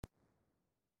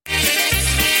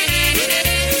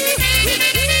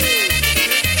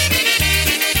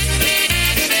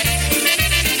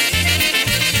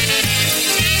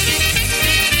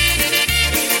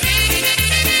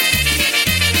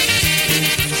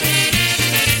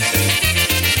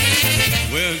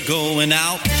going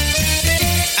out.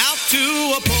 Out to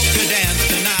a polka dance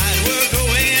tonight. We're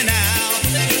going out.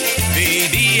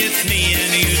 Baby, it's me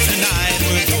and you tonight.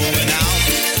 We're going out.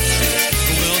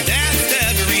 We'll dance to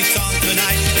every song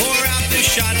tonight. Pour out the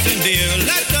shots and beer.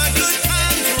 Let the good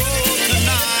times roll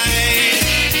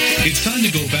tonight. It's time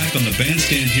to go back on the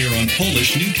bandstand here on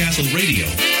Polish Newcastle Radio.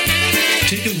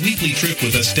 Take a weekly trip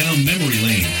with us down memory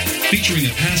lane, featuring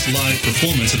a past live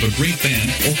performance of a great band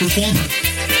or performer.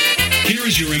 Here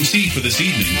is your MC for this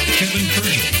evening, Kevin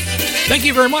Kurgel. Thank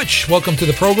you very much. Welcome to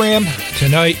the program.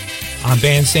 Tonight on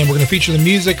Bandstand, we're going to feature the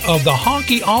music of the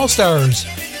Honky All-Stars,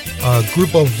 a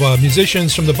group of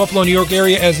musicians from the Buffalo, New York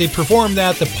area, as they performed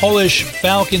at the Polish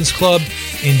Falcons Club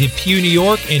in Depew, New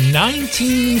York in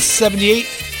 1978.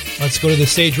 Let's go to the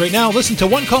stage right now. Listen to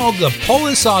one called the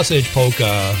Polish Sausage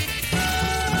Polka.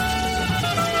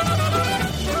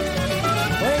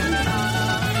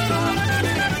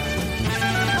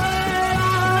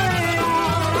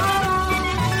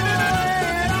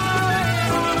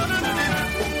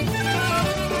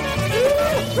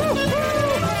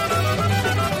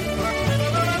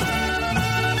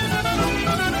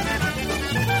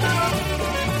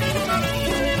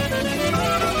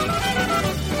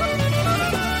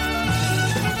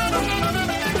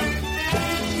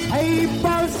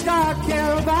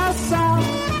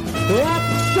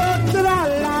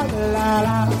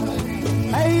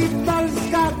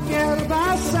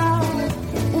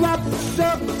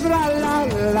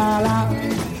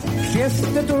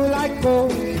 Wszyscy tu lajką,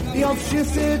 jo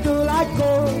wszyscy tu lajką,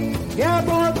 ja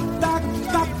bo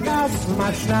taka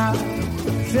smaczna.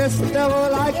 Wszyscy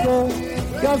tu lajką,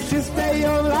 jo wszyscy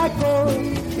ją lajką,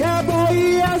 ja bo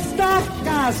jest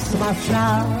taka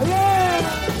smaczna.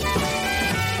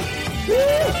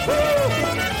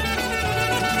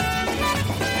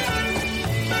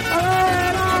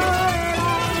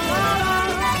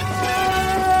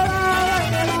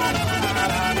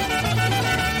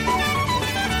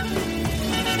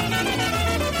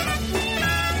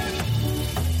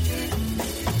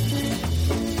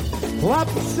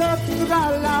 Łapce tra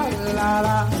la la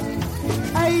la,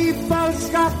 ej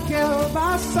polska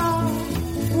kiełbasa.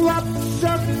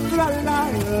 Łapce tra la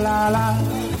la la,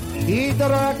 i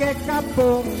drogie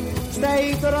kapu, z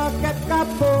tej drogie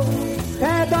kapu,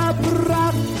 te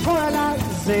dobra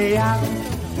kolazja.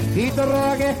 I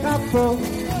drogie kapu,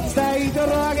 z tej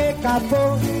drogie kapu,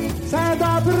 te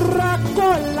dobra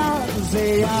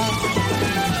kolazja.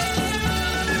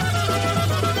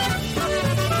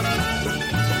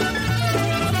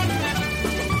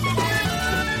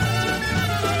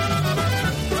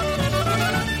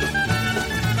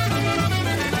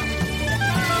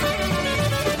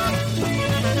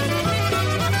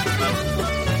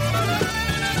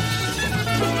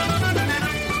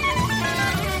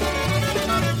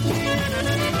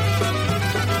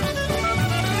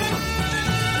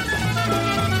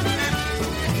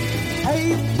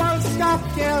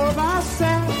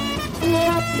 Kiełbasę,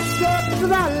 łapczok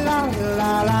tra la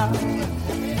la la,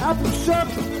 łapczok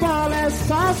pole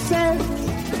sasy,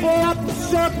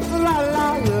 łapczok tra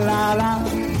la la la.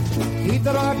 I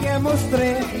drogie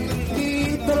mustry,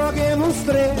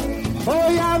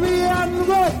 o ja wiem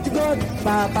god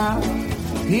papa.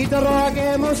 I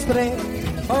drogie mustry,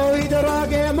 oj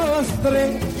drogie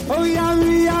mustry, o ja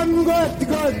wiem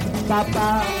god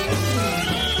papa.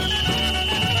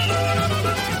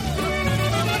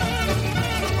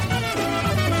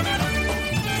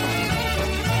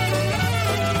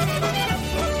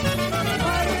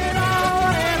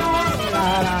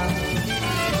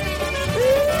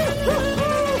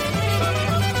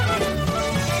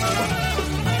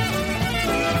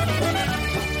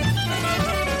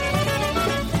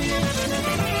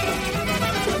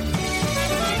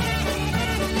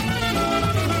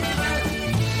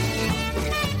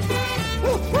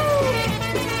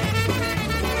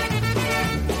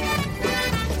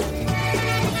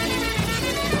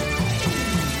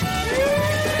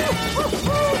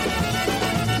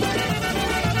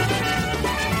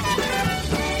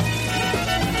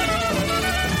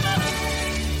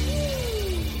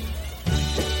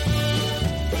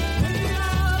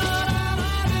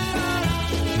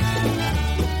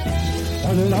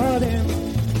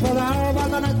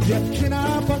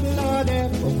 Dziewczyna pod lodem,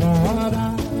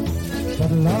 woda.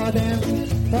 Pod lodem,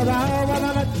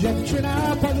 podawana dziewczyna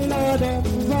pod lodem,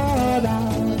 woda.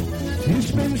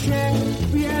 Już bym się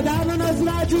niedawno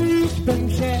zdradził, już bym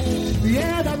się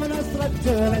niedawno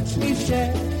zdradził, lecz mi się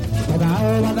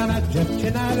podawana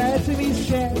dziewczyna, lecz mi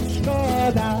się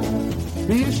szkoda.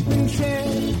 Już bym się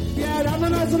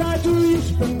niedawno zdradził, już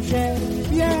bym się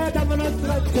niedawno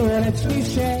zdradził, lecz mi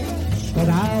się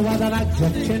Szkoda, ładna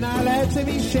dziewczyna, lecz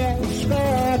mi się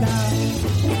szkoda.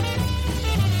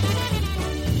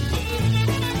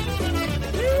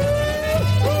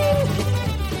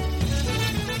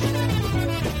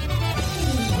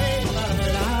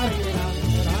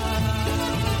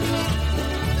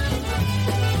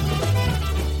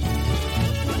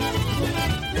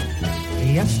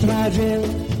 Ja stradził,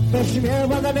 też mnie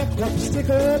ładny chłopczyk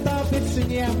dobyć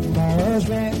nie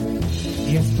może.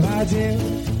 Ja stradził,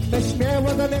 też mnie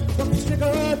ładny chłopczyk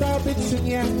dobyć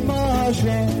nie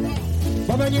może.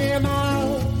 Bo mnie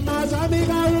ma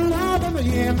zamigała, bo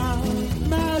mnie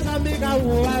ma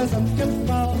zamigała zamkiem.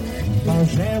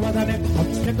 Może ładny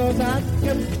chłopczyk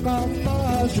zamkiem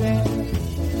może.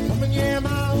 Bo mnie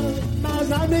ma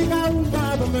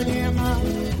zamigała, bo mnie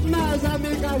ma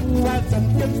zamigała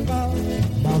zamkiem.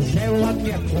 Może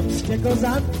ładnie chłopskiego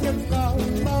zamkiem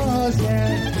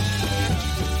może.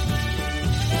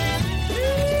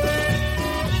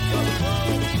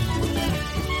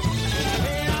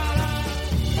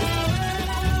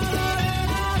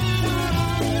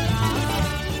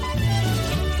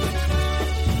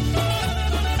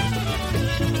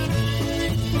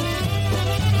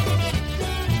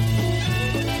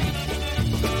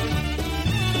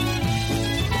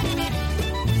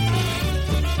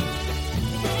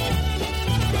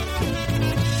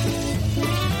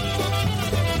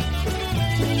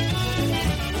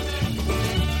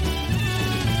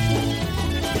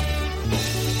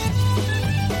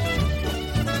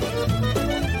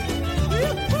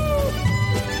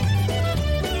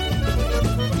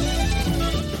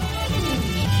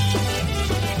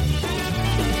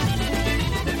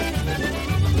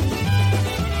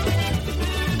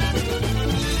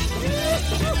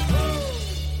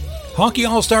 Honky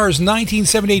All-Stars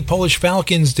 1978 Polish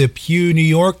Falcons, Depew, New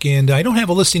York, and I don't have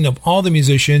a listing of all the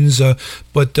musicians,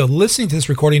 but listening to this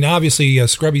recording, obviously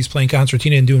Scrubby's playing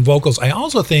concertina and doing vocals. I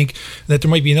also think that there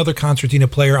might be another concertina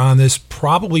player on this,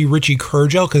 probably Richie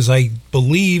Kurgel, because I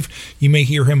believe you may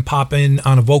hear him pop in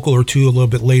on a vocal or two a little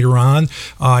bit later on.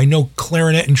 I know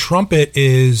clarinet and trumpet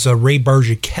is Ray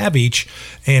Barjikevich,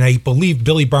 and I believe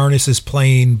Billy Barnes is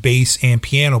playing bass and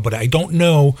piano, but I don't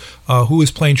know who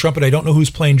is playing trumpet. I don't know who's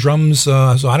playing drums,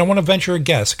 so I don't want to venture a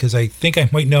guess because I think I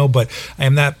might know, but I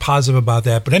am not positive about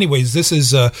that. But anyways, this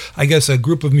is, I guess, a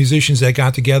group of musicians that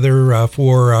got together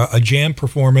for a jam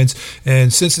performance,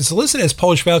 and since it's listed as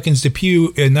Polish Falcons Depew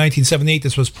in 1978,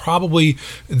 this was probably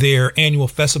their annual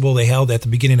festival they held at the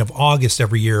beginning of August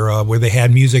every year, where they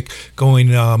had music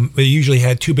going. They usually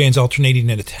had two bands alternating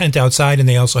in a tent outside, and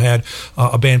they also had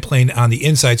a band playing on the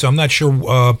inside. So I'm not sure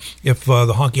if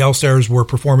the Honky All-Stars were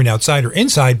performing outside or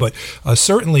inside, but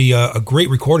certainly a great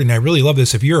recording. I really love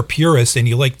this. If you're a purist and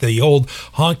you like the old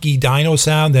honky dyno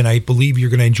sound, then I believe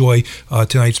you're going to enjoy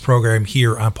tonight's program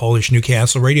here on Polish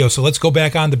Newcastle Radio. So let's go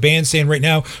back on the bandstand right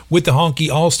now with the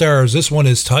Honky All-Stars. This one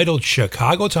is titled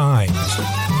Chicago Times.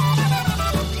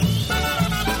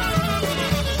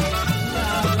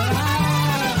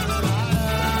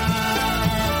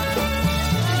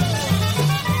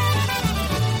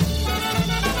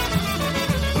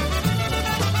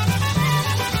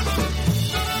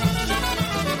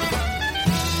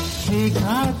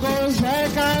 Chicago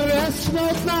zegar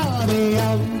smok na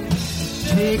rejon.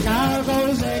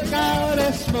 Chicago zegar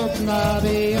smok na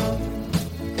rejon.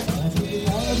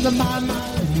 The man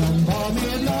yon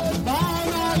bommy no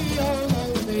bommy yon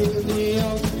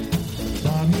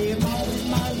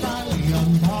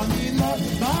bommy no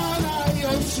bommy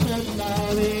yon smok na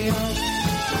rejon.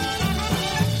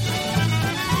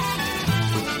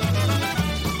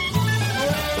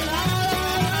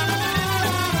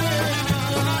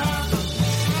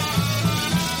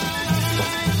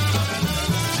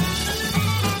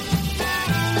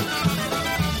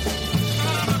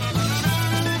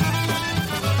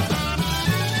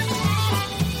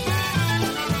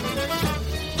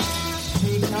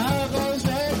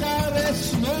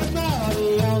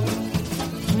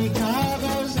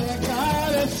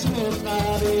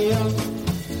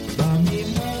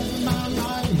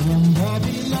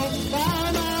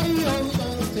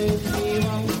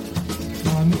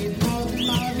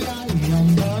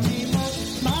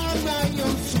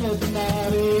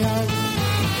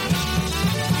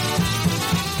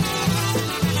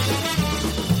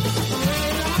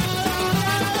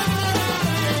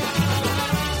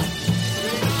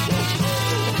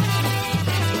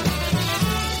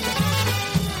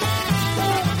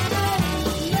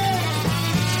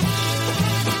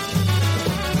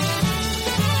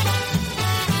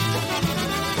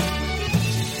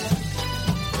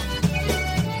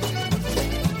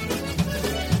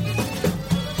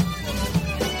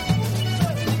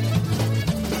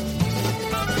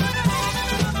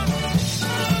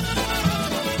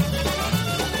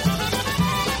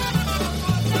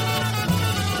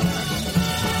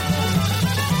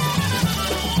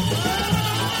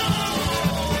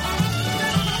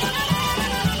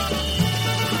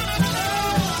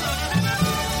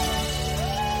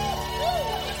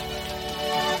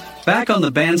 Back on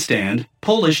the Bandstand,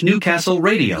 Polish Newcastle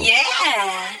Radio. Yeah!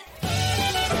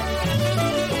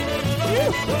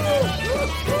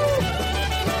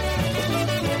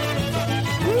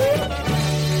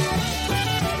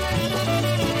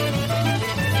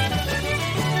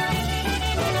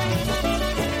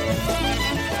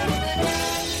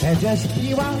 Będziesz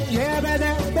piła, nie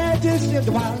będę, będziesz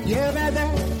jadła, nie będę,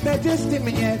 będziesz ty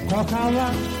mnie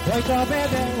kochała, oj to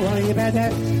będę, oj będę,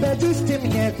 będziesz ty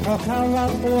mnie kochała,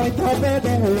 oj to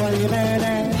będę, oj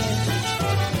będę.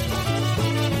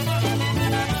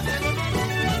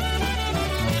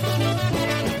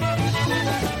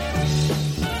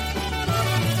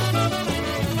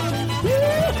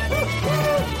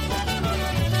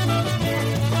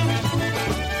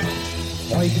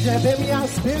 Oj, gdybym miał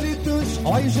spirytus,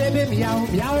 oj, żebym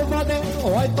miał wodę,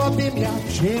 oj, to bym ja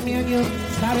przemienił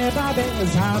stare baby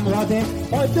za młode,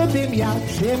 oj, to bym ja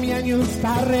przemienił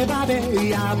stare baby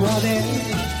ja młode.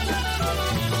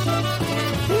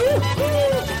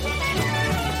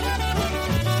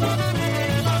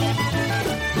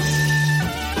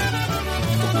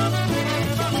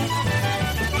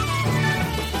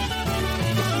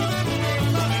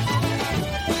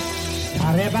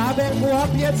 Stare baby,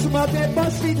 chłopiec młody,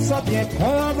 poszli sobie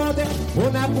koło wody.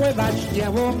 Ona pływać nie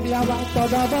umiała, to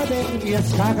do wody nie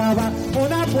skakała.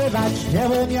 Ona pływać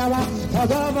nie umiała, to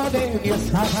do wody nie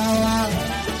skakała.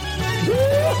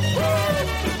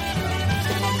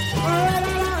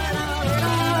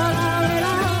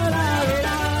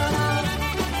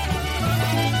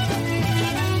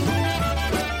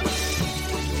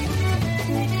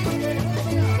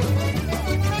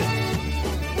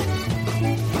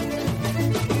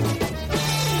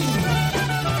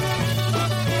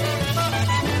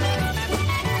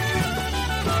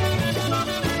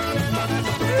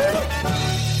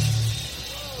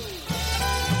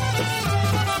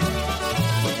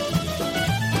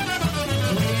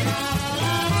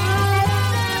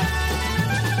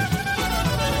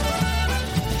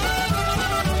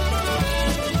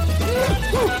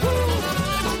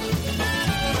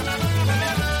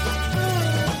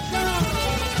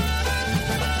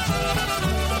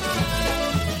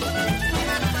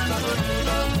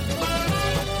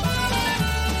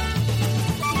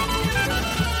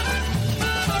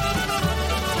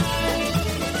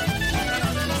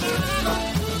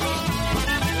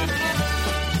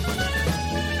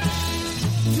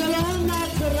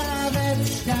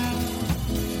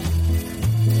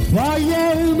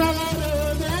 Moje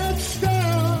marodeczko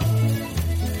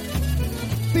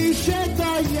pisze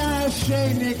do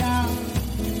Jasieńka,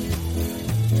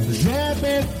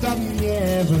 żeby do mnie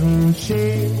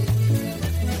wrócił.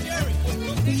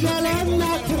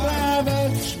 Zielona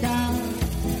traweczka,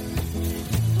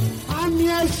 a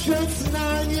miesiąc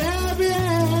na niebie.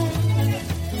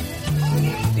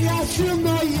 Jasiu,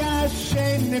 moja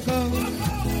Jasieńko,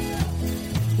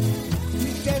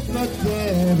 do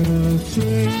ciebie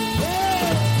wróci.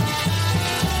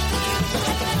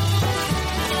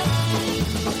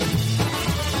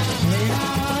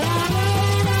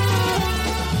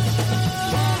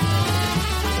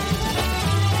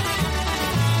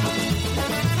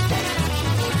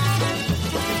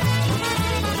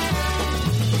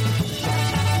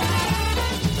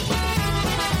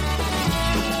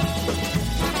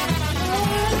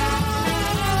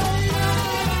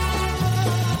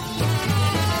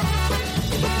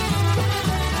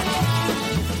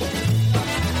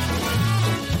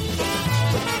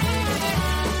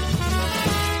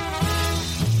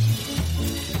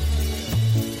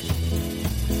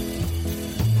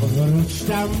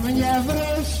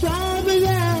 Wróć do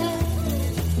mnie,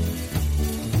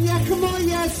 niech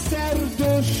moje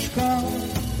serduszko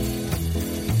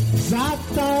za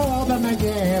to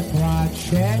mnie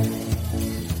płacze.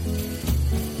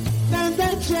 Będę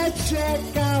cię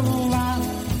czekała,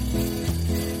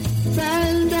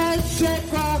 będę cię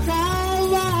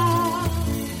kochała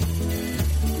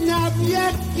na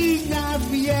wieki, na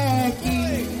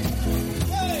wieki.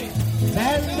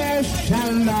 Będę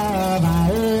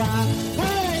szanowała.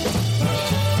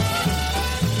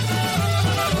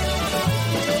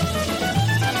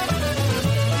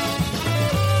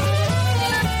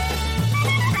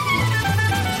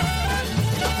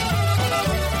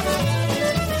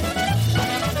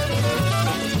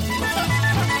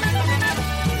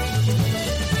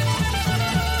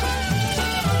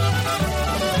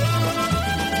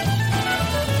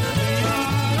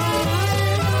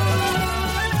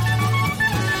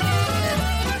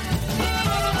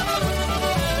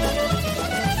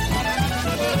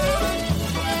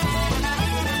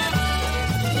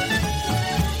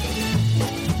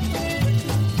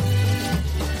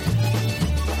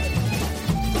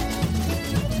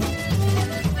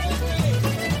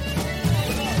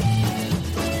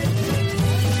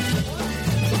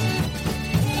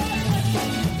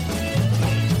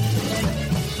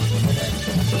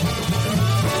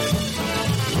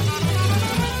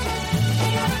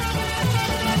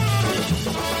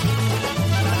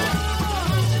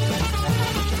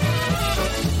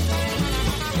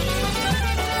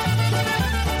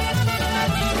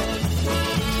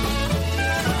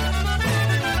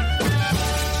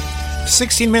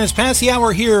 16 minutes past the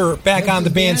hour here, back on the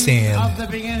bandstand. Of the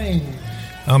beginning.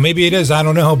 Maybe it is, I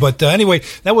don't know. But anyway,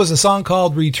 that was a song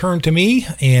called Return to Me.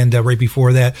 And right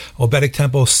before that, Obetic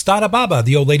Tempo, Stada Baba,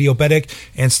 the Old Lady Obetic.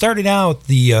 And starting out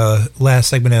the last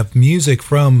segment of music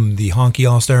from the Honky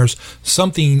All-Stars,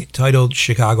 something titled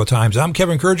Chicago Times. I'm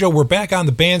Kevin Kurjo. We're back on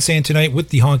the bandstand tonight with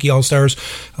the Honky All-Stars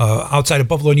outside of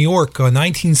Buffalo, New York,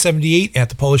 1978 at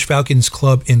the Polish Falcons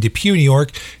Club in Depew, New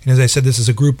York. And as I said, this is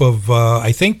a group of,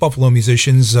 I think, Buffalo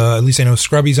musicians. At least I know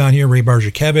Scrubby's on here, Ray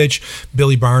Barjakevich,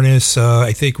 Billy Barnes,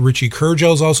 I think Richie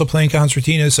Kurjo is also playing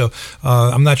concertina, so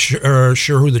I'm not sure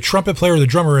who the trumpet player or the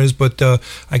drummer is, but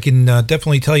I can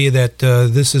definitely tell you that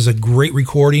this is a great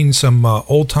recording, some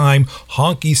old-time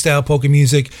honky-style polka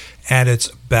music at its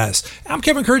best. I'm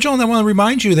Kevin Kurjo, and I want to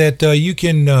remind you that you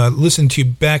can listen to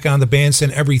Back on the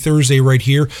Bandstand every Thursday right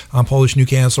here on Polish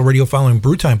Newcastle Radio following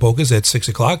Brew Time Polkas at 6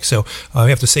 o'clock. So I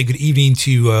have to say good evening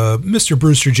to Mr.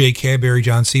 Brewster J. Cadbury,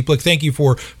 John Seeplick. Thank you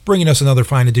for bringing us another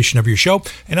fine edition of your show.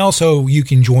 And also, you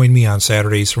can join me on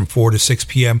Saturdays from 4 to 6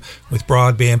 p.m. with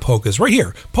Broadband Polkas right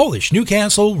here, Polish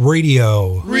Newcastle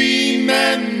Radio.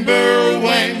 Remember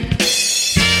when?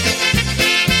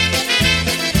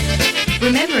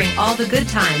 Remembering all the good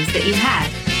times that you had,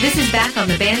 this is Back on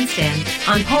the Bandstand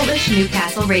on Polish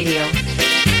Newcastle Radio.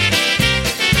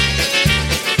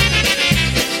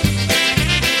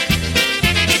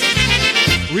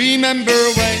 Remember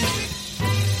when?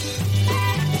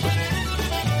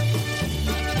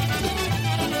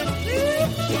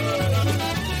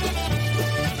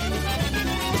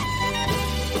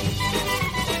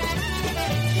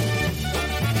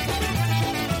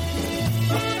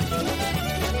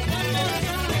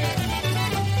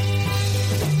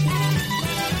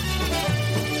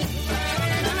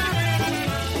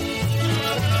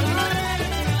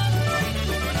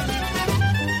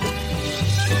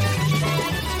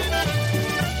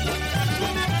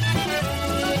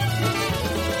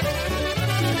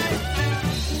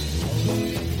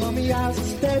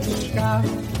 Miasteczka,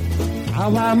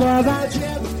 mała młoda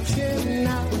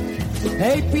dziewczyna,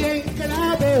 hej,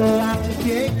 piękna była,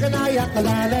 piękna jak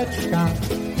laleczka,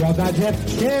 młoda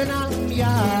dziewczyna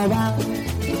miała.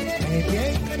 Hej,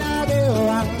 piękna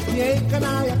była,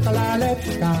 piękna jak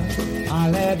laleczka,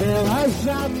 ale była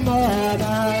za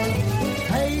młoda.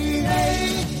 Hej, hej,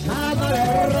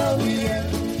 kawalerowie,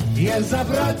 nie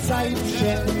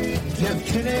zawracajcie,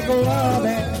 dziewczyny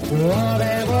głowę,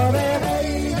 głowę, głowę, hej.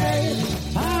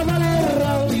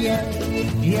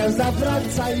 Nie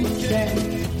zawracajcie,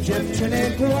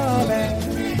 dziewczyny głowę.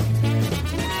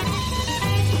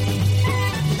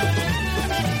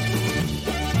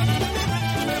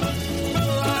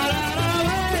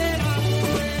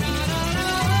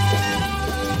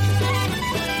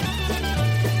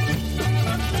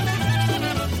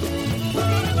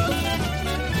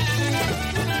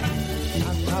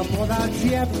 Taka młoda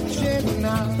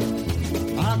dziewczyna,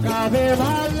 taka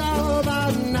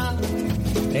wywalowana,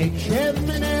 ej,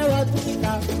 ciemne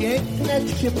oczka, piękne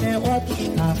ciemne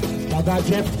oczka, młoda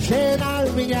dziewczyna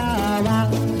miała.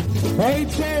 Ej,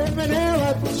 ciemne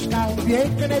oczka,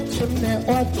 piękne ciemne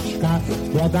oczka,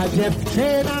 młoda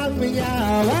dziewczyna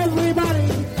miała. Everybody,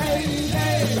 ej,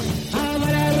 ej,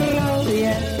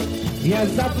 kawalerowie, nie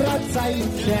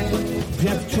zawracajcie,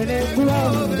 dziewczyny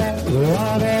głowę,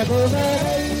 głowę, głowę,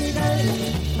 ej, ej,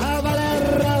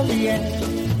 kawalerowie,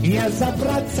 nie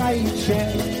zawracajcie,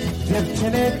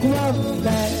 dziewczyny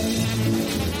głowę.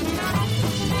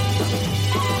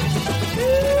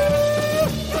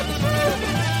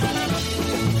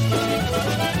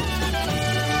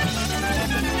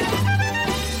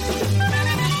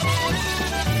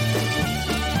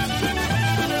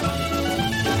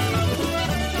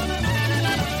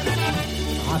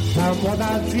 A ta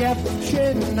młoda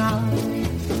dziewczyna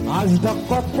aż do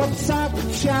kopca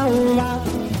chciała.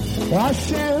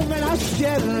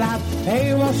 18 lat,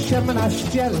 ej,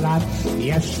 18 lat,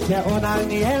 jeszcze ona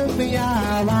nie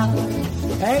miała.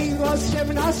 Ej,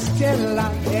 18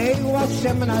 lat, ej,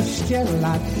 18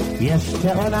 lat,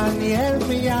 jeszcze ona nie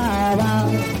miała.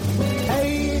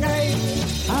 Ej, ej,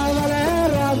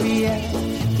 kawalerowie,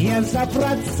 nie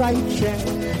zawracajcie,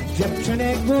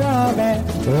 dziewczyny głowę,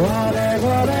 głowę,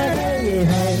 głowę, hej,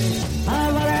 hej.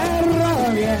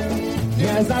 Kawalerowie,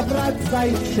 nie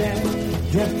zawracajcie,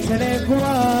 dziewczyny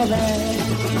głowę.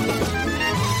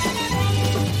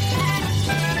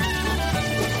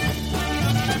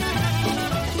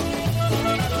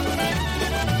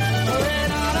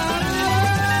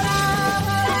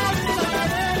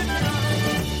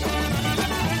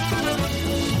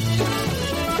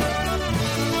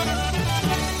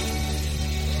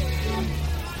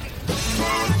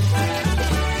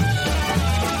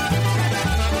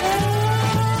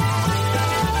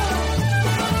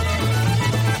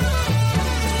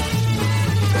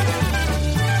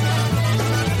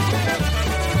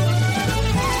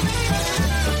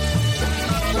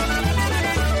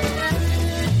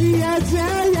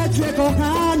 jedzie,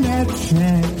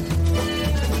 kochaneczek.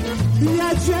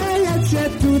 Jedzie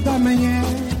tu do mnie.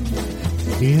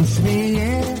 Już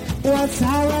mnie o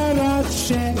całe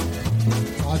rocze.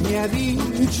 Od nie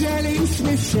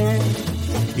widzieliśmy się.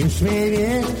 Już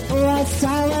mnie o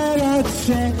całe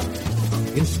rocze.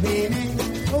 Już mnie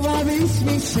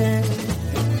bawiliśmy się.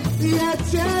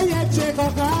 Jedzie,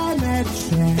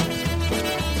 kochaneczek.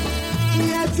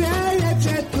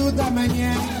 Jedzie tu do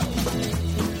mnie.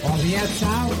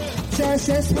 Obiecał, że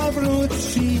się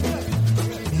powróci.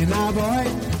 Nie nawoj,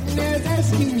 nie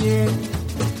zeskinie.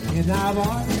 Nie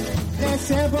nawoj, że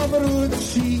się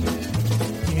powróci.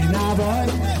 Nie nawoj,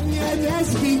 nie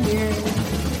zeskinie.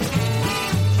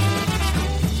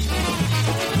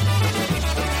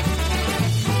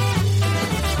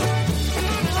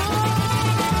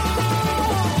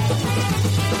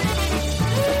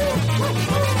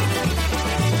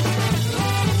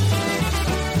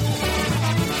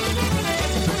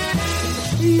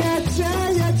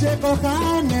 Jedzie,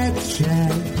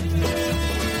 kochaneczek.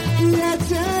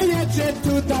 Jedzie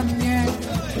tu do mnie.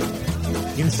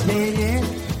 Już mnie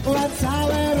o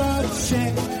całe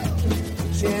rocze.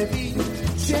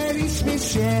 Wzięliśmy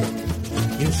się.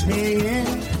 Już mnie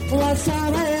o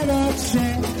całe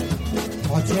rocze.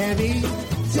 O ciebie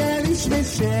wzięliśmy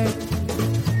się.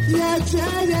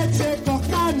 Jedzie,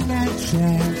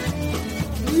 kochaneczek.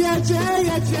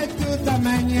 Jedzie tu do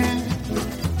mnie.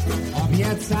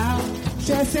 Obiecał,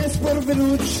 że się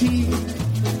powróci.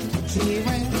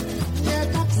 Uczyłem, nie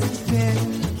tak chcę.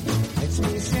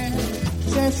 Lecz myślę,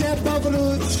 że się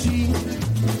powróci.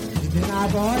 Gdy na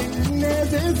wojnę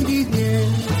zginie.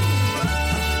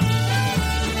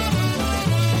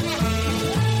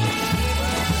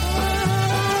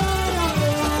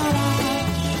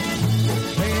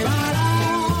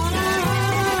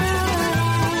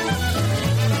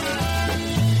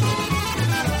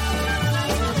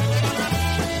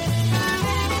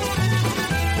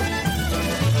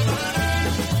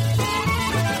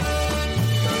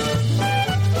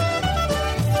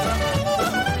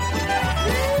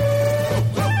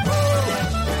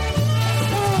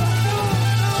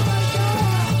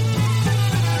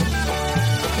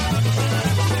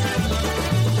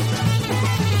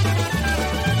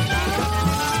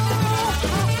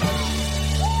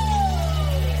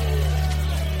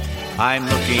 I'm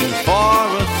looking for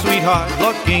a sweetheart,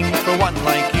 looking for one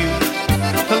like you,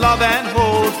 to love and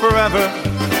hold forever,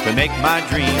 to make my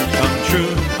dreams come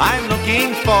true. I'm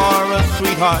looking for a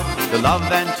sweetheart, to love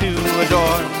and to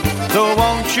adore. So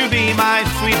won't you be my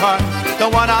sweetheart, the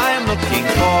one I'm looking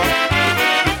for?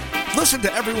 Listen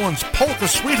to everyone's polka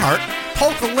sweetheart,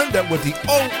 Polka Linda, with the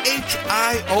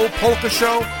OHIO Polka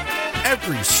Show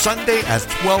every Sunday at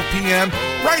 12 p.m.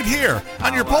 right here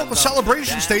on your polka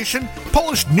celebration station,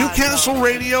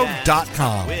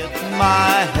 PolishNewcastleRadio.com. With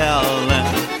my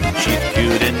Helen, she's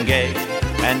cute and gay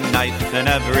and nice in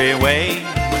every way.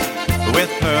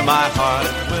 With her my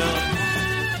heart will.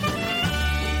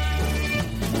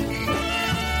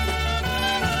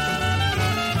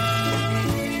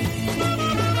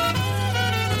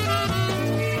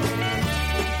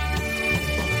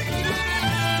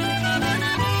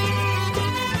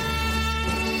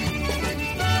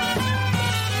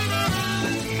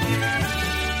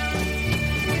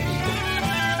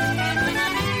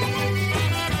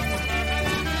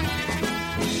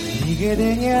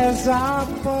 Nigdy nie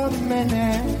zapomnę,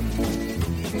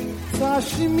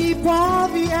 coś mi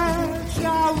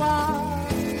powiedziała,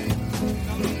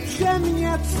 że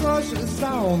mnie coś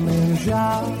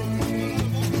zamęża.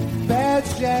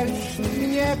 Będziesz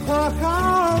mnie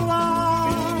kochała,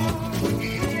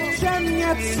 że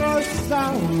mnie coś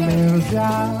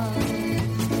zamęża.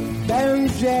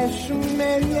 Będziesz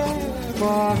mnie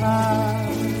kochała.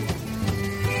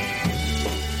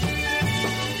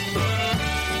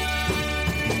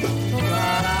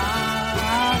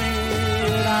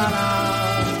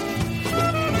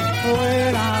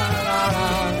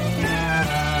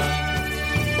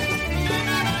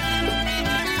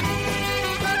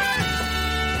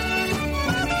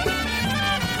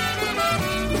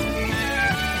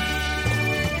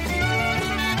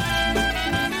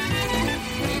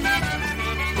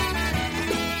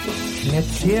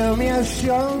 Świecił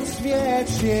miesiąc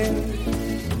świecił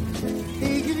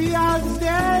i gwiazdy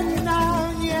na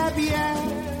niebie.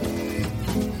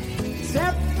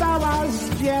 Zeptałaś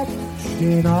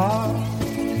dziewczyno,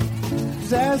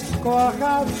 że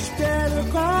skochasz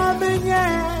tylko mnie.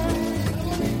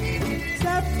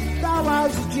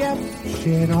 Zeptałaś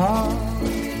dziewczyno,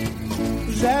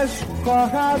 że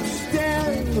skochasz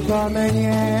tylko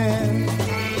mnie.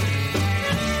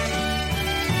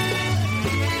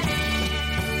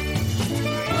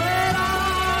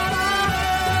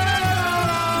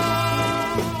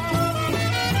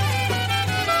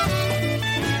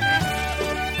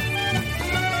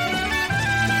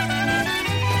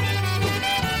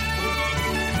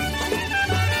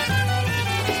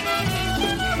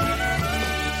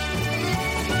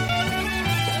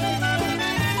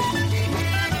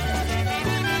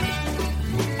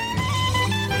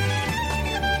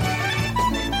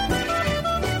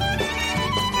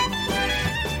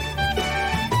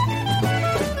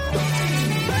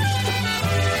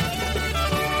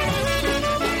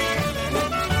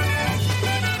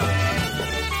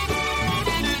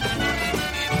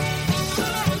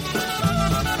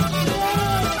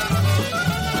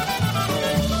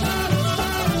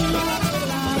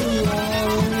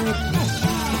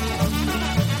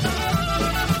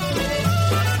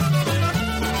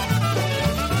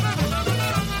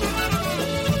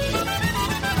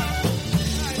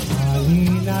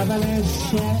 Halina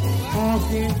Valesce,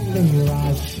 poche li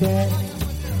lasce.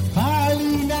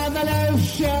 Halina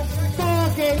Valesce,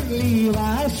 poche li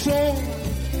lasce.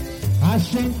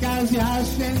 Ashen kazi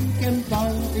ashen kem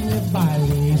poche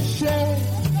balisce.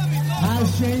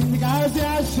 Ashen kazi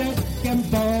ashen kem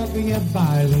poche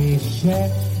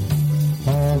balisce.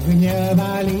 Poche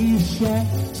balisce,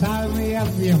 sami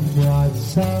abbiamo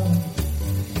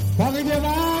Poche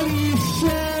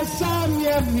balisce, sami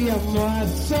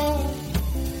abbiamo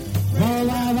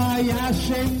Volava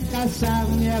Yashenka,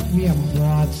 sami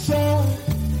abbiamo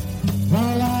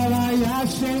Volava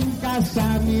Yashenka,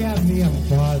 sami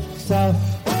abbiamo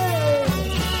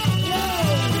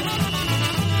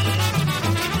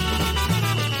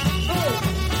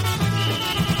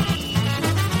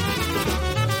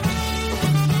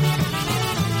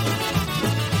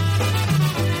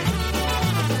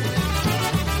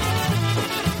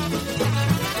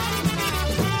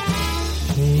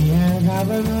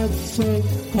Nozze,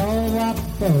 coa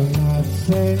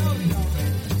nozze.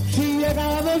 Ci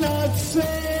llegava nozze,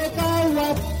 coa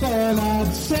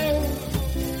nozze.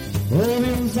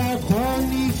 Powięza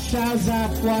konisza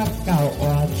zapłakał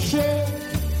oczy.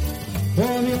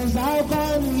 Powięza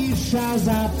konisza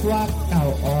zapłakał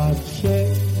oczy.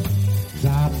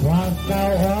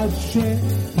 Zapłakał oczy,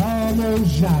 panu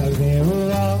żal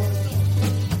było.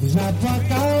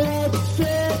 Zapłakał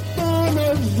oczy, panu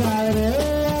żal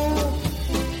było.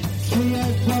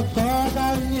 Przyjechał kocha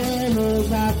niemu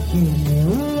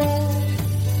zakinęła.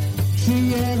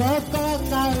 Przyjechał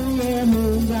kocha niemu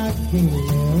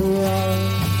zakinęła.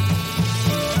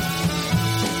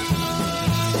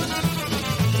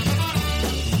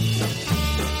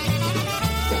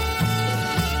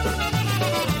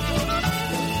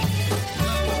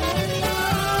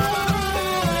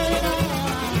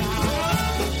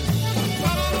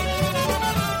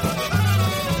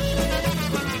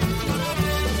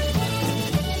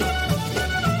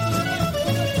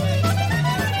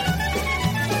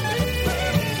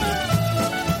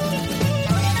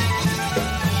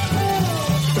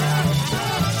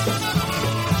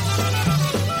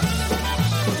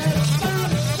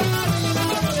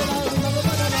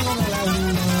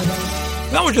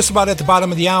 Now we're just about at the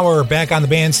bottom of the hour, back on the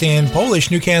Bandstand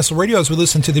Polish Newcastle Radio as we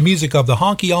listen to the music of the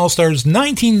Honky All-Stars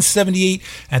 1978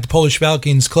 at the Polish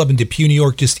Falcons Club in Depew, New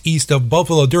York, just east of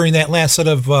Buffalo. During that last set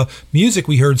of music,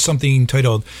 we heard something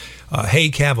titled Hey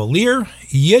Cavalier,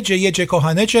 Jedzie Jedzie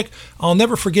Kochaneczek, I'll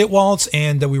Never Forget Waltz,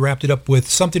 and we wrapped it up with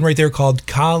something right there called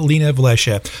Kalina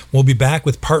Vlesha. We'll be back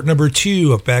with part number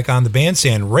 2 of Back on the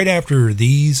Bandstand right after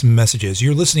these messages.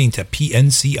 You're listening to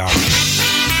PNCR.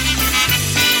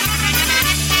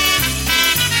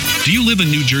 Do you live in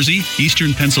New Jersey,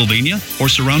 Eastern Pennsylvania, or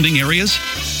surrounding areas?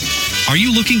 Are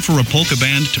you looking for a polka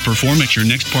band to perform at your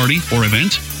next party or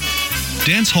event?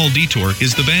 Dance Hall Detour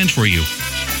is the band for you.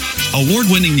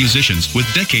 Award-winning musicians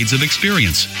with decades of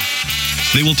experience.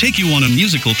 They will take you on a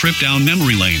musical trip down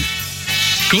memory lane.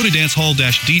 Go to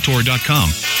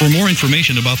dancehall-detour.com for more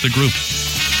information about the group.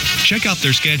 Check out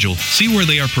their schedule, see where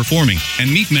they are performing,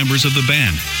 and meet members of the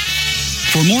band.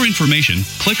 For more information,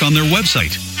 click on their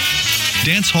website,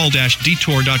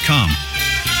 dancehall-detour.com.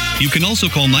 You can also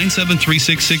call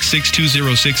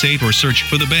 973-666-2068 or search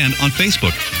for the band on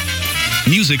Facebook.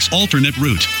 Music's alternate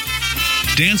route.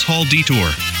 Dance Hall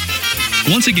Detour.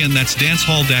 Once again, that's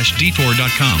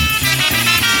dancehall-detour.com.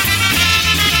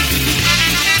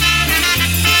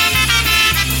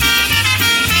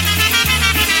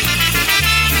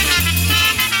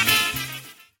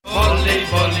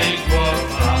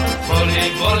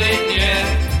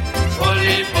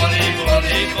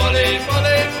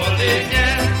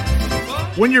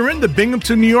 When you're in the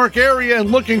Binghamton, New York area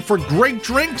and looking for great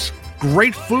drinks,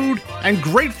 great food, and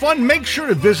great fun, make sure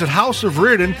to visit House of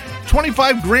Reardon,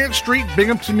 25 Grant Street,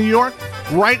 Binghamton, New York,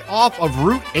 right off of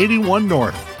Route 81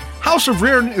 North. House of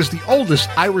Reardon is the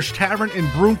oldest Irish tavern in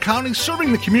Broome County,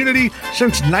 serving the community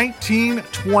since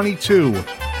 1922.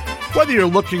 Whether you're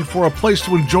looking for a place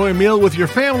to enjoy a meal with your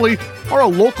family or a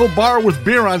local bar with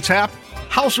beer on tap,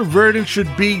 House of Reardon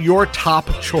should be your top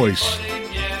choice.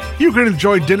 You can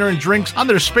enjoy dinner and drinks on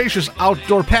their spacious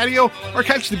outdoor patio or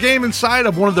catch the game inside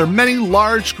of one of their many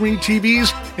large-screen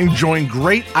TVs, enjoying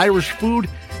great Irish food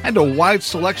and a wide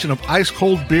selection of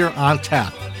ice-cold beer on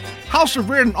tap. House of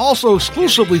Reardon also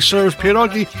exclusively serves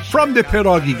pierogi from the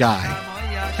Pierogi Guy.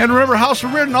 And remember, House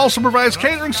of Reardon also provides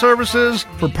catering services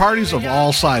for parties of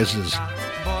all sizes.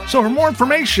 So for more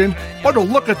information or to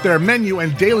look at their menu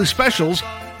and daily specials,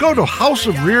 go to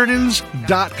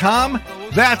houseofreardons.com.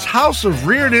 That's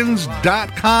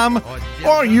houseofreardons.com,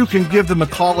 or you can give them a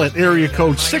call at area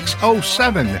code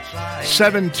 607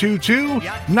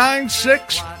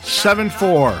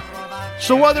 888-722-9674.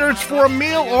 So whether it's for a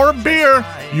meal or a beer,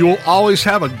 you'll always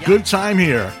have a good time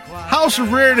here. House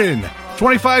of Reardon,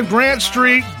 25 Grant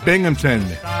Street, Binghamton.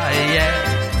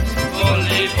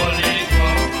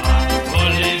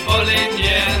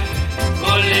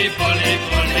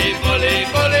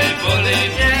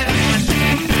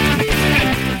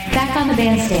 Back on the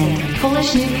Bandstand,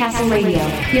 Polish Newcastle Radio,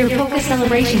 your polka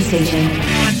celebration station.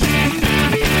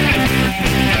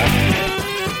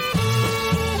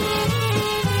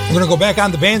 We're going to go back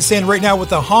on the Bandstand right now with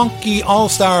the Honky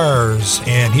All-Stars.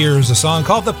 And here's a song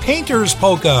called The Painter's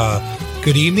Polka.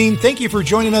 Good evening. Thank you for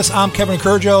joining us. I'm Kevin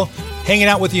Kurjo, hanging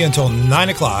out with you until 9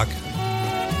 o'clock.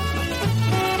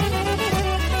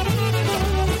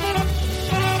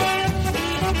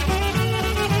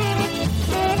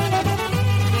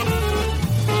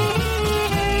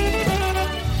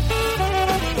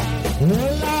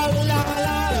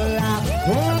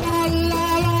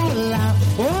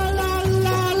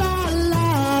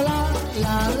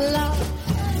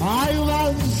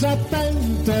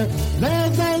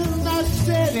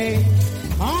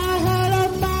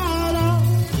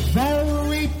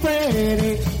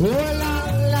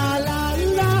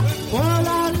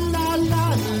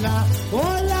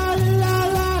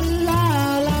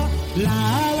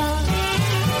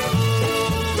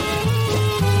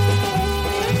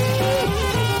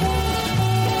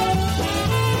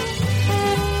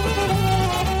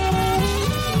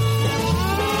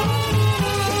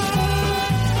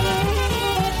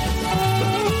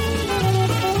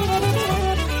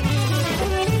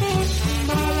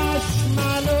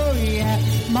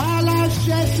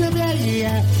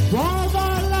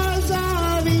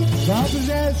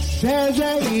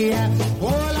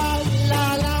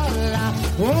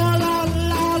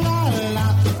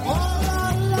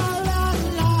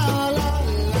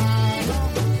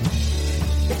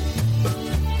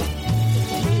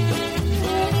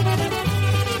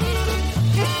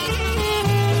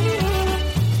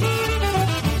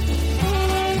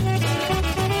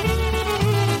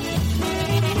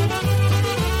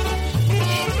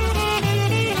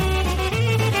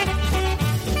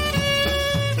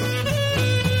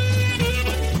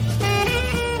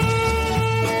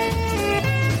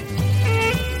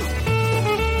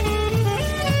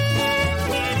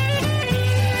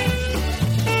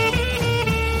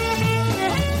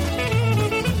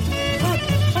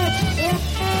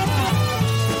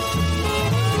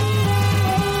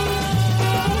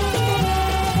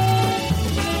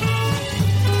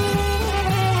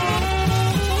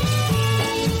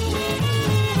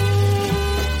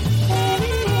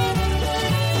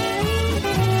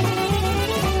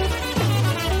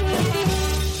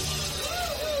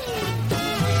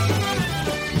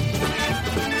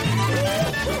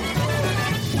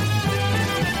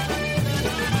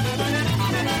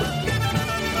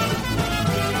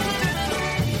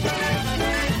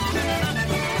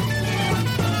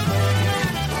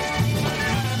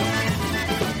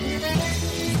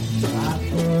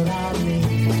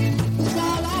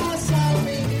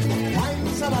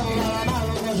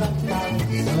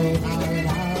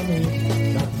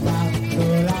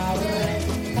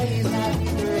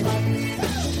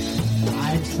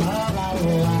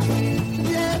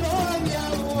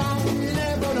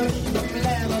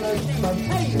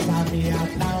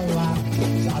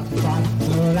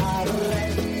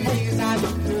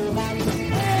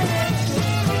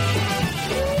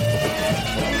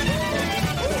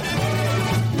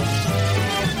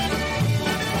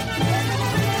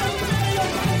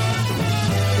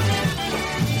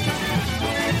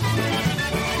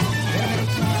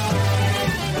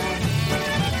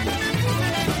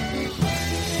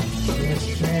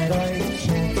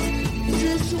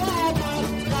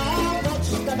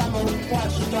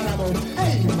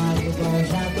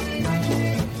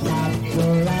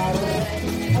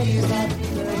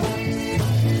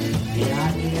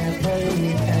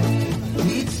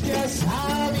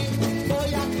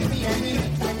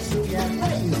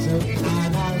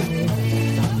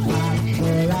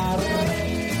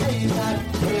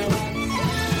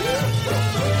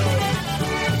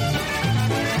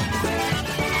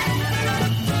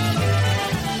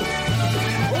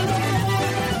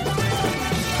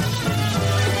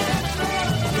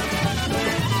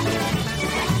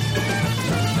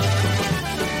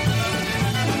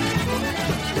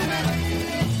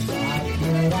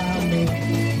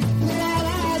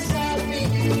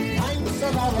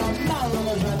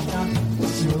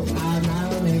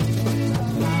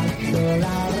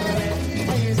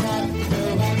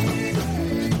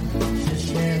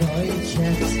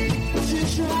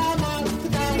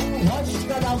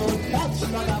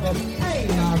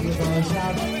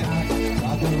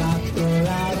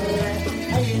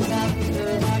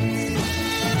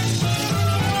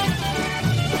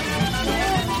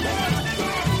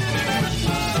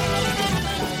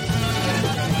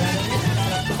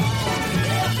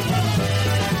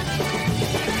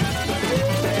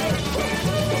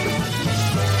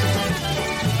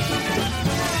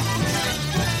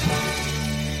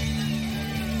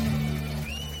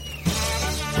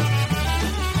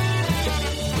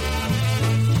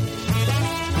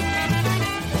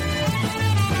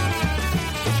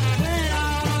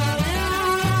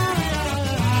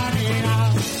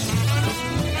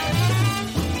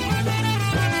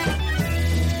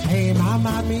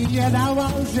 mi nie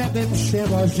dała, żebym się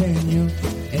ożenił.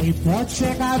 Ej,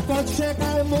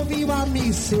 poczekaj, mówiła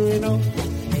mi synu.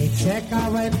 Ej,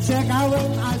 czekałem,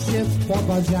 aż się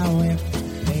pogodziałem.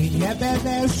 Ej, nie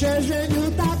będę się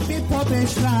żenił, tak mi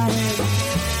pomyślałem.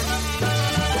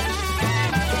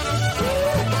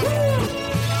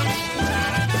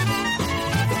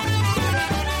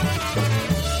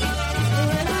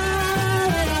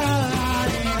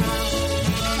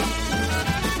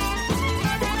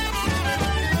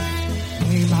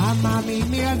 Mama mi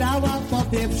nie dała,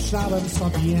 popieprzałem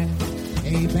sobie.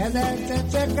 Ej, będę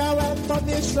czekałem,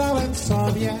 pomyślałem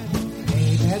sobie.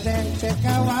 Ej, będę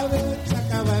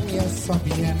czekałem je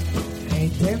sobie. Ej,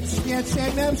 tym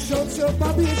śmieciem w sercu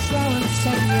pomyślałem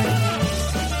sobie.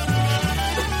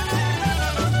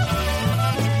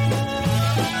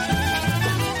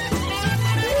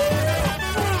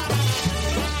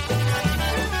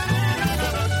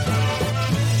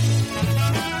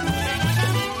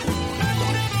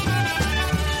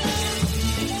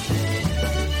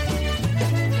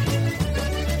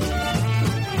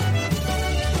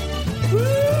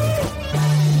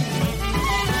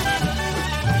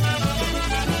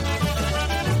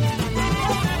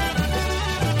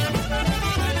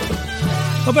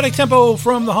 Opening tempo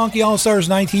from the Honky All-Stars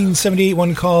 1978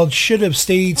 one called Should Have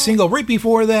Stayed Single. Right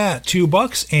before that,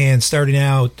 $2. And starting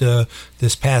out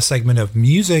this past segment of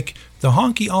music, the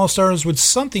Honky All-Stars with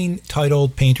something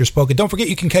titled Painter's Polka. Don't forget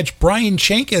you can catch Brian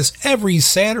Chankis every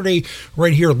Saturday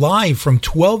right here live from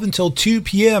 12 until 2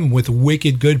 p.m. with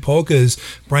Wicked Good Polkas.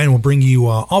 Brian will bring you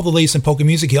all the latest in polka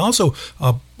music. He also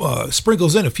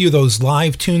sprinkles in a few of those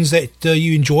live tunes that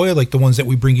you enjoy, like the ones that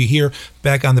we bring you here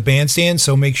back on the Bandstand.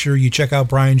 So make sure you check out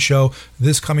Brian's show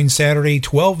this coming Saturday,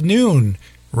 12 noon.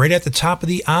 Right at the top of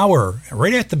the hour,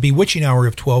 right at the bewitching hour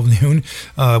of 12 noon,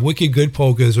 Wicked Good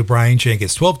Polkas with Brian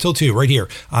Chankis, 12 till 2, right here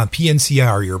on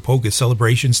PNCR, your polka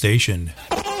celebration station.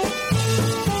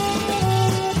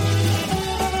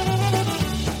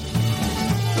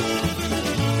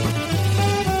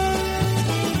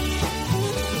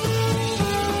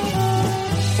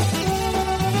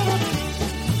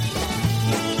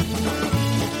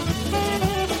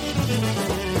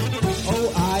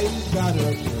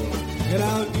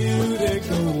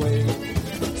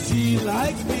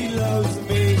 Likes me, loves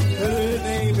me, her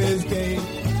name is Kate.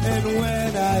 And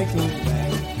when I come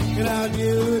back, and I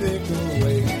knew to go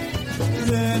away,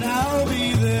 then I'll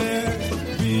be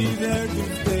there to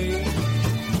stay.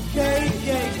 Kate,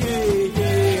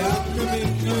 I'm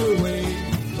coming your way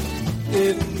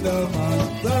in the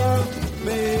month of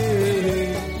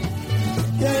May.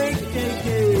 Kate,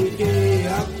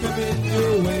 I'm coming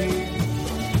your way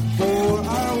for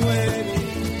our wedding.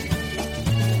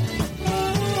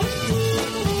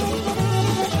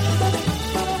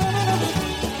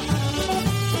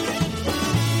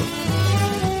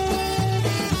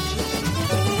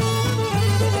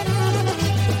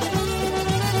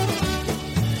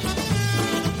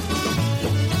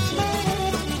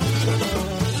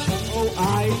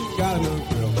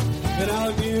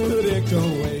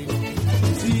 Away.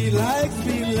 She likes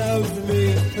me, loves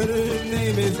me, her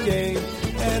name is Kate.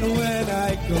 And when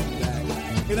I come back,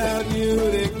 and I'll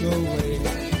music away,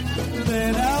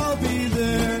 then I'll be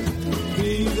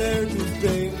there to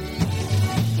stay.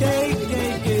 Kate,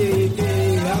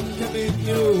 I'm coming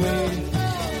your way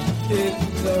in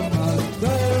the month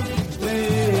of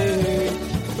May.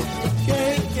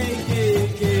 Kate,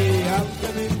 I'm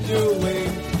coming your way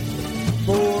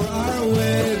for our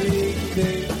wedding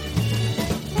day.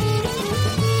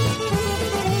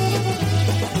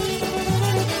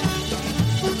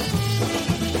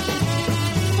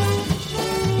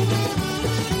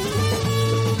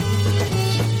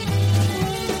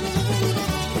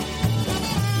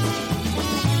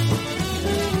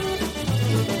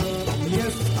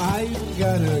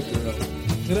 Got a girl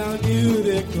that I knew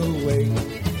to go away.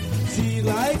 She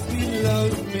likes me,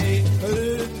 loves me, her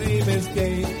name is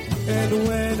Kate. And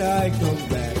when I come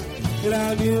back, and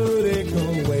I knew to go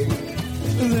away,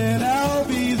 then I'll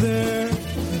be there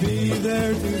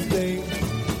to stay.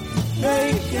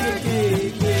 Hey,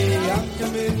 I'm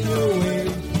coming your way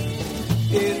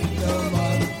in the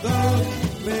month of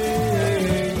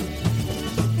May.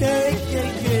 Hey,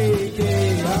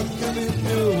 I'm coming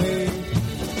your way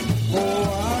for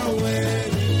our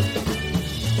wedding.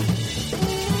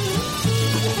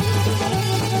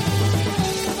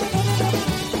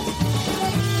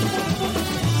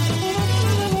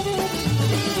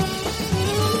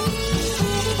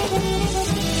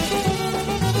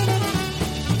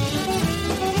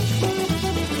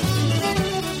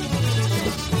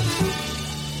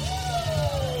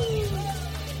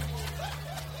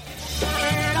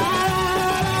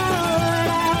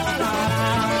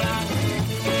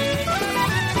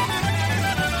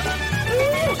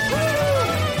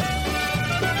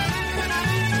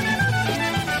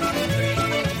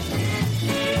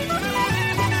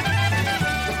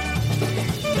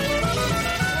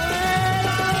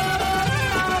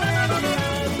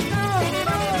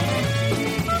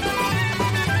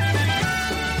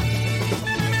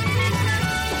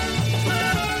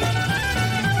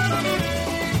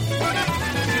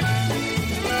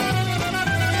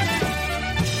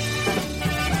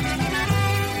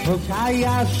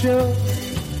 Ukajasiu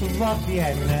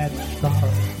wokieneczko,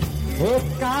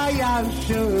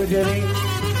 ukajasiu drzwi.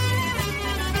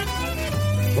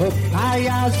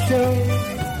 Ukajasiu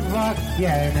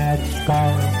wokieneczko,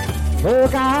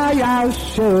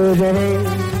 ukajasiu drzwi.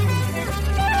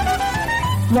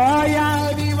 Moja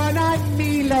miła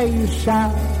najmilejsza,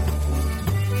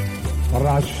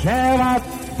 proszę was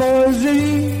pozwól.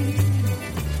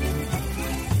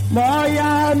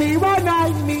 Moja miła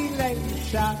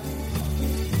najmilejsza,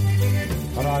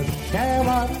 proszę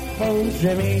was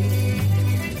pozwól.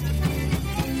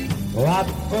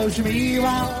 Otwórz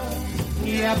miła,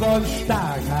 nie bądź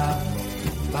taka,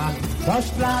 mam coś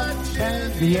dla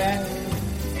ciebie.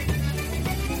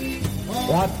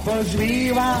 Otwórz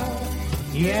miła,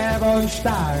 nie bądź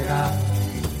taka,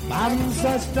 mam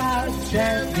coś dla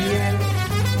ciebie.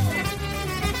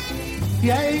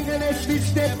 Piękne,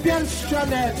 śliczne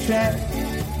pierścioneczek,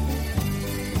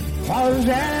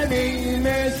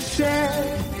 ożenimy się.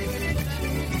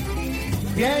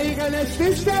 Piękne,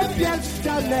 śliczne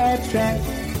pierścioneczek,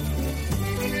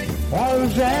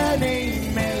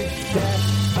 ożenimy się.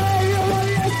 Ej,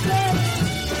 jeszcze!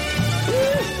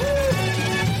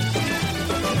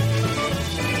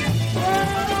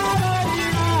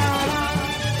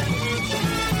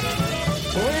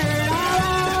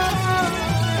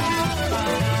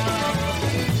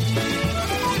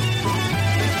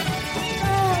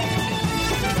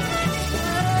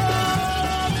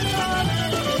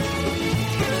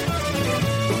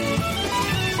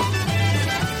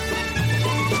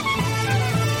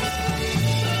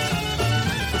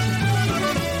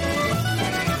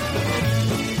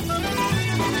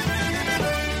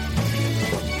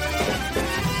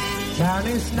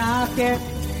 Johnny's knocking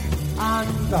on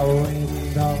the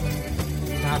window,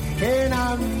 knocking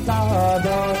on the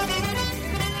door.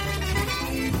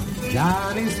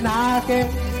 Johnny's knocking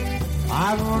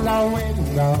on the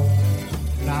window,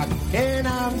 knocking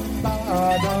on the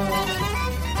door.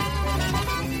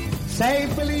 Say,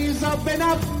 please open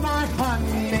up, my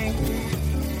honey.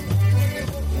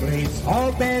 Please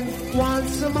open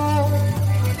once more.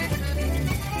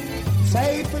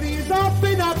 Say, please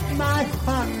open up, my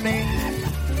honey.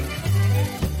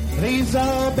 Please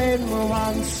open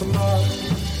once more.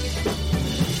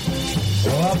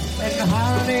 Open,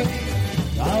 honey,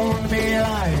 don't be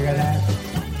like that.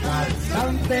 Got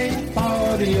something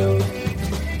for you.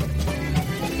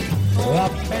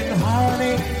 Open,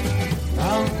 honey,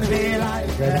 don't be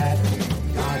like that.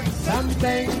 Got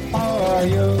something for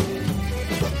you.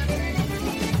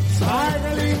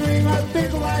 Sparkling ring a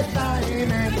big white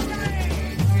diamond,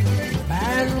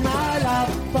 and my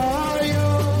love for you.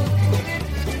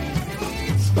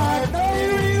 Sparkling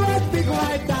ring a big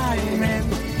white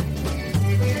diamond,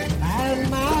 and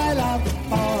my love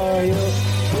for you.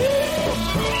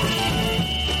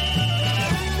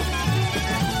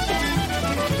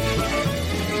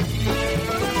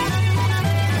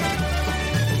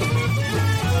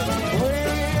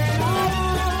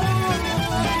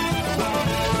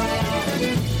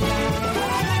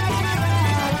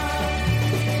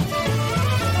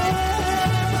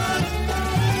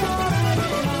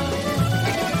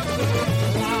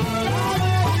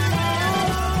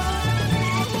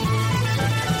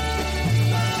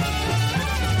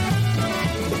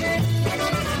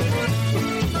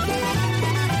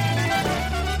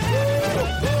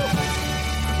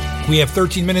 We have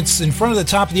 13 minutes in front of the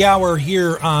top of the hour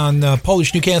here on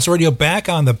Polish Newcastle Radio, back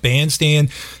on the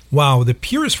Bandstand. Wow, the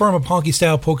purest form of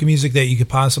honky-style polka music that you could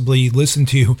possibly listen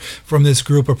to from this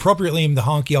group, appropriately named the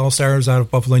Honky All-Stars out of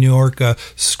Buffalo, New York.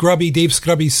 Dave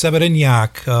Scrubby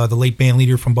Severiniak, the late band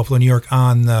leader from Buffalo, New York,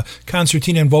 on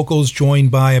concertina and vocals,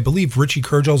 joined by, I believe, Richie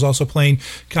Kurgel's also playing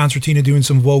concertina, doing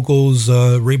some vocals,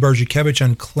 Ray Barjikevich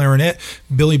on clarinet,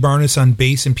 Billy Barnes on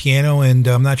bass and piano, and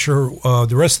I'm not sure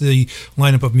the rest of the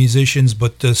lineup of musicians,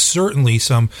 but certainly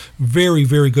some very,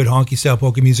 very good honky-style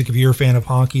polka music. If you're a fan of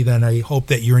honky, then I hope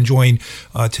that you're enjoying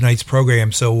tonight's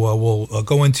program. So we'll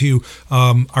go into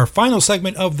our final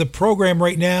segment of the program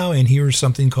right now, and here's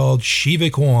something called Siwy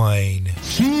Koń.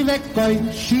 Siwy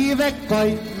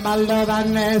koń,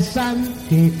 malowane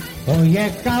sanki,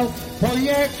 pojechał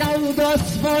do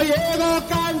swojego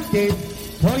kanty,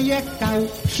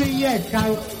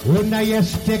 przyjechał, ona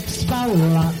jeszcze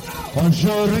spała, o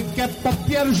żurkę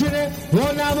popierzynę,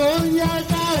 ona mu nie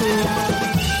dała.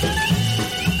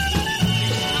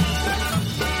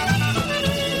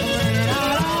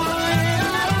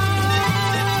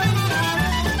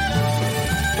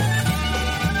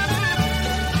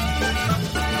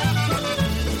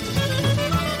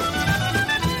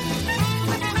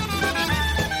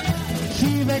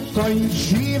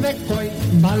 Siwy koń,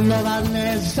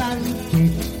 malowane sanki,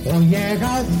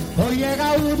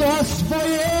 Pojechał do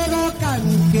swojego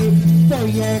kanki,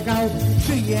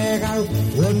 przyjechał,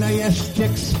 ona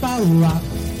jeszcze spała,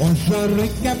 on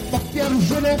żorykę po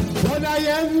pierzynę, ona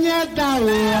jej nie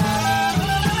dała.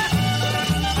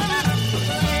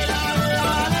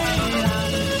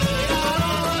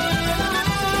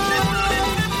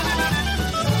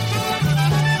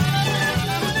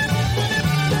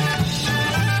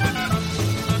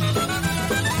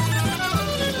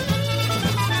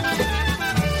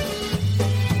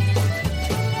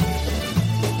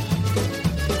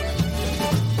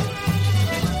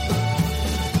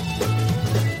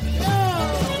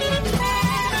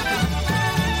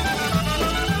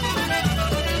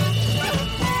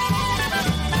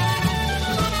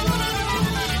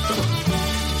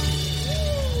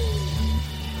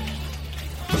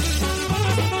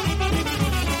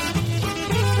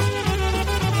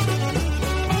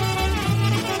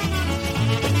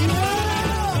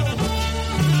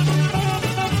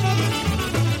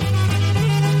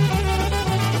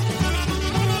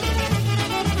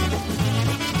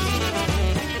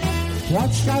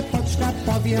 Poczta,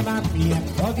 powie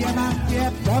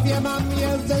mamie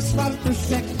ze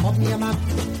Swartuszek, powie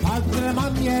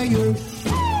mamie już.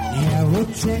 Nie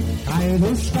uciekaj,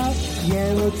 duszko, nie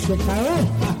uciekaj,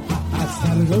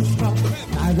 serduszko,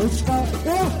 serduszko,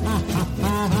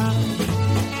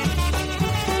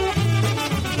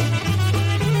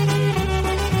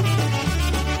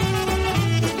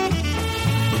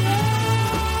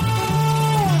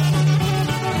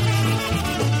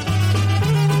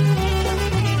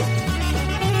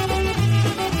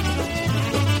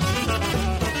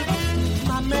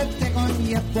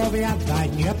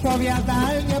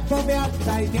 nie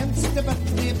powiadaj, więc ty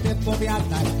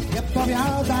nie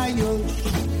powiadaj już.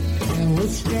 Nie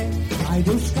uciekaj,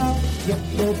 duszko, nie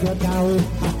powiadał,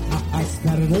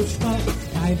 serduszko,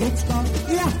 serduszko,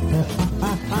 ja,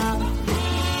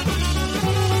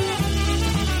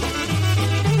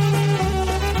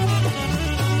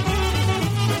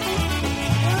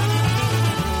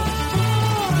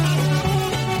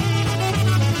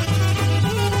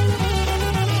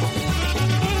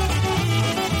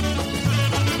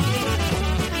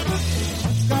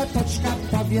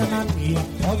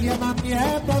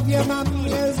 powie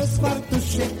mamie ze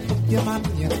Swartuszek, powie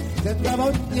mamie, że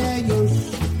to nie już.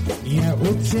 Nie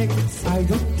uciekaj,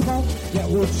 duszko, nie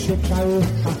uciekaj,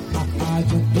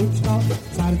 duszko,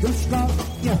 serduszko,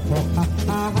 nie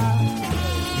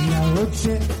nie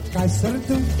uciekaj,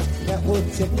 serduszko, nie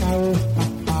uciekaj,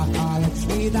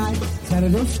 lecz mi daj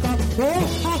serduszko,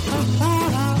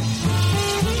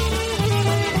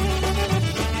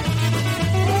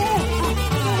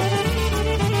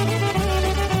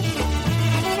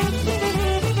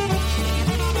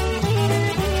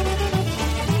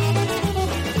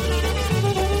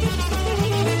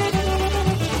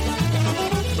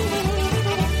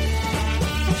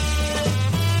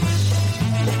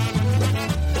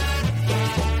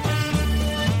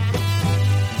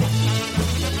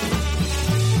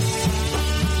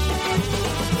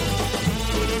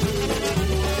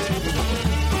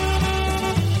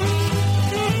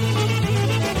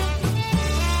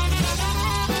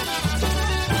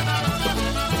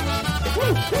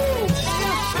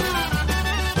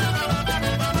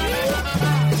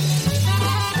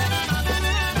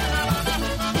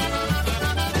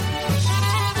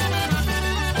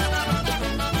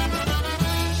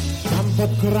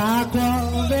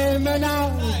 Krakowym na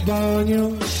boniu,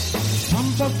 tam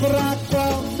po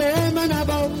Krakowym na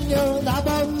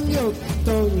boniu,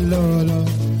 to lolo.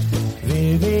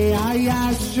 Wybija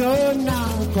Jasiu na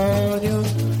koniu,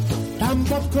 tam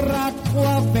po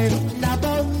Krakowym na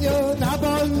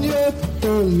boniu,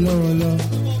 to lolo.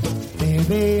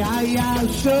 Wybija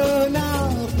Jasiu na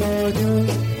koniu.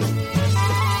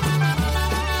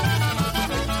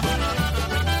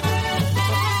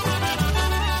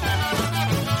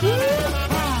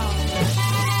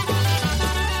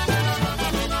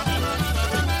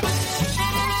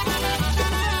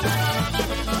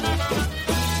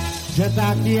 Że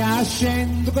tak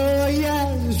Jasieńko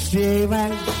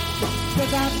jeździłeś, że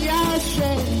tak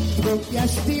Jasieńko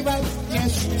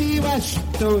jeździłeś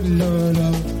tu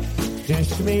lulu, żeś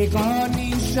mi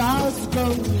konisza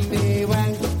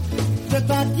zgubiłeś. Że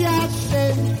tak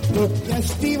Jasieńko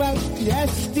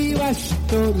jeździłeś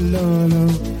tu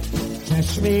lulu,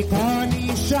 żeś mi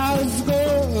konisza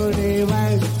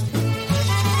zgubiłeś.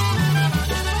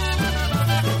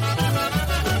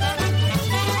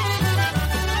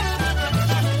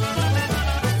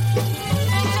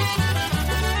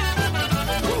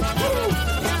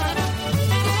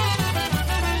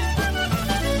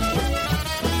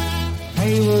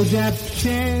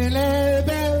 Dziewczyny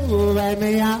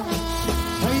bevania,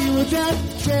 ay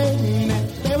muchachene,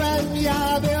 bevania,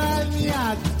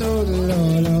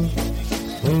 tololo,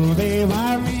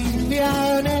 beva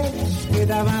milione,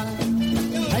 spedava,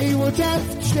 ay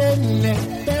muchachene,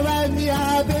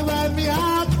 bevania,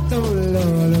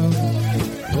 tololo,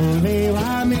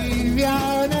 beva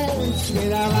milione,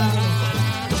 spedava.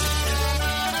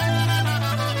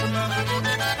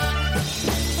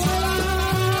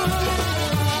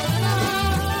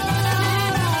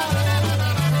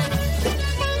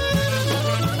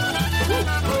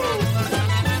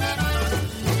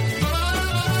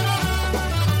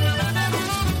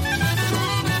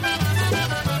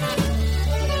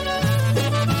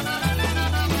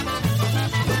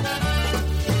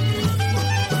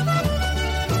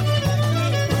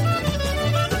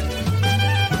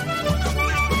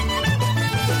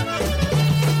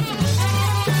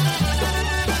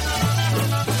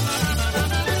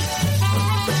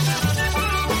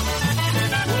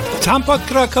 Tom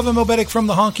Putkra, Coven Mobetic from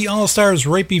the Honky All-Stars.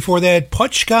 Right before that,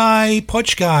 Puchkai.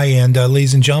 And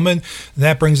ladies and gentlemen,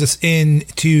 that brings us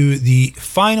into the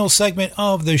final segment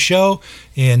of the show.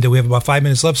 And we have about 5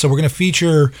 minutes left, so we're going to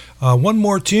feature one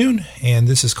more tune. And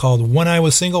this is called When I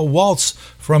Was Single, Waltz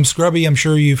from Scrubby. I'm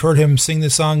sure you've heard him sing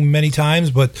this song many times,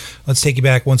 but let's take you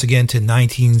back once again to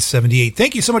 1978.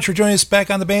 Thank you so much for joining us back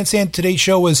on the Bandstand. Today's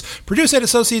show was produced at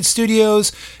Associate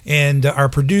Studios, and our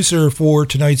producer for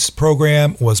tonight's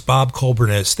program was Bob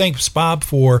Colburnis. Thanks, Bob,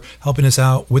 for helping us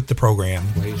out with the program.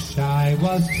 Wish I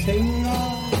was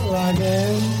single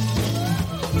again.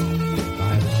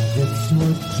 My pockets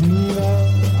would jingle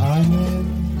again.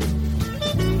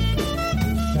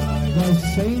 Wish I was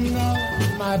single.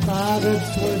 My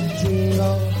pockets would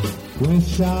jingle.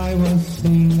 Wish I was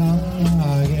single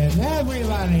again.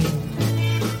 Everybody.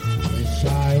 Wish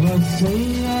I was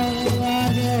single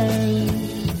again.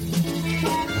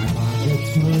 My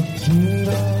pockets would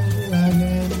jingle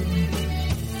again.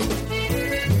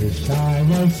 Wish I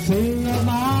was single,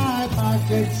 my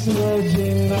pockets were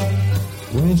jingle.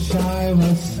 Wish I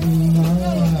was single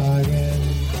again.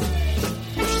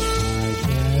 I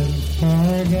can't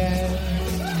forget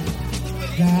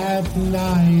that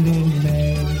night in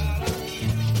May.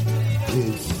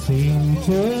 It seemed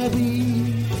to be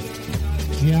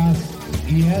just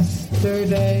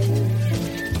yesterday.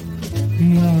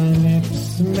 Your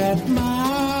lips met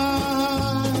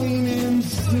mine in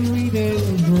sweet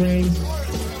embrace.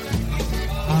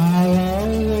 I'll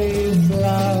always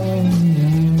love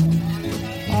you,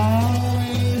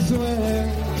 always will.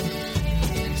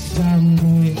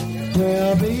 Someday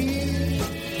we'll be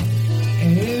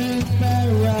in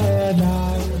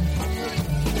paradise,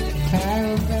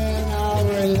 and then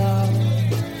our love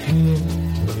will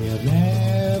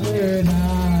never die.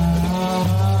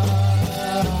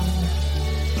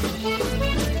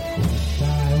 Wish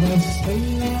I was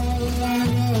single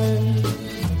again.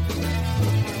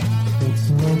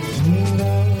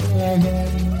 Jingle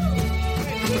again.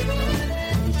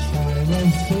 Wish I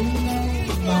was single,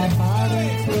 my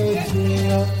pockets would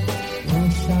jingle.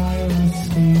 Wish I was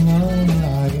single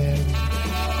again.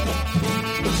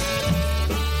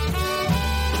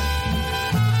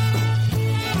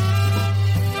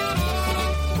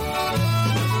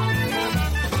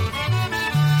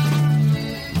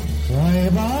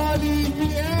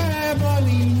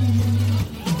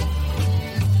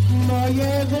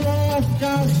 Moje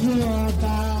głowka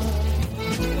złota,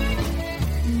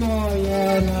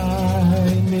 moje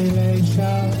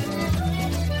najmilejsza,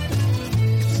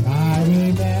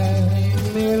 zajmę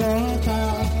milota,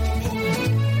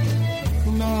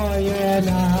 moje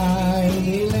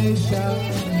najmilejsza,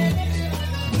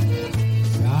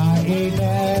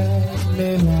 zajmę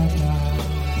milota,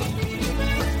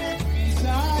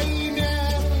 zajmę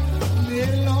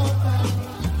milota.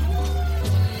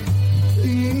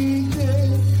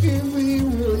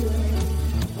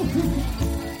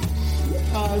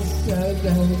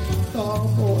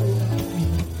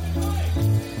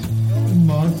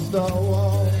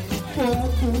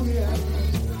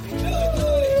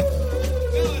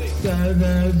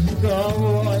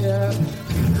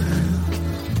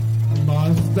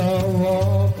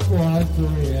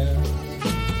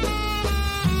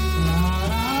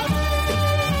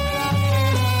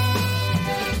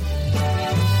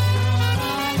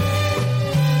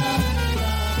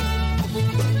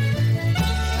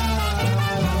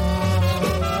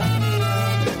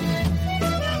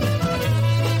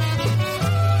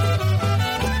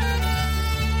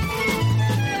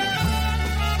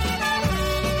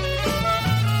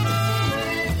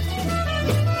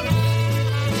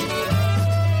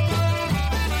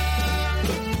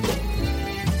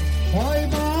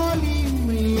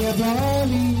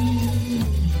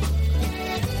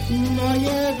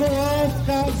 moje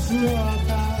głowka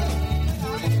złota,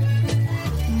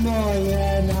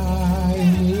 moje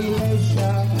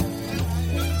najmilsza,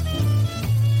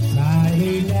 za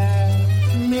ile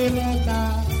milota,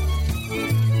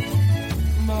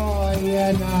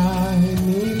 moje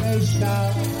najmilsza,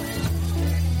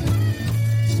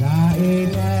 za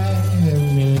ile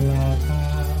milota,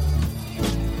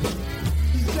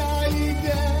 za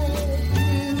ile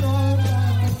milota.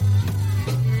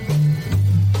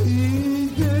 I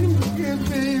dzięki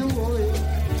miłej,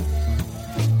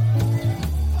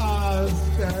 a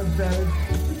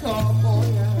serdecznie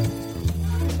moje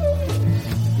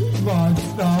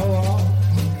zostało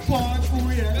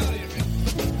płakuje,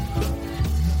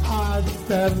 a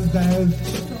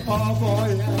serdecznie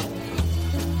moje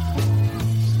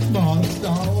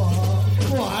zostało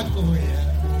płakuje.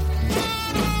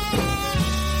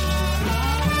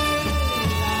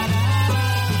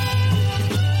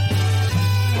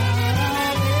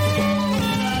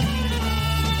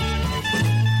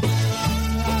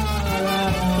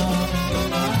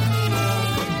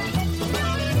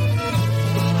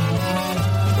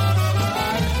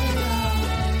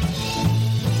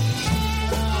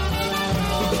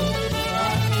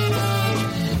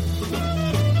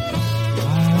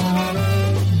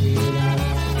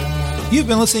 You've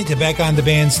been listening to Back on the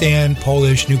Bandstand,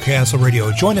 Polish Newcastle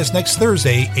Radio. Join us next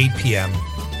Thursday, 8 p.m.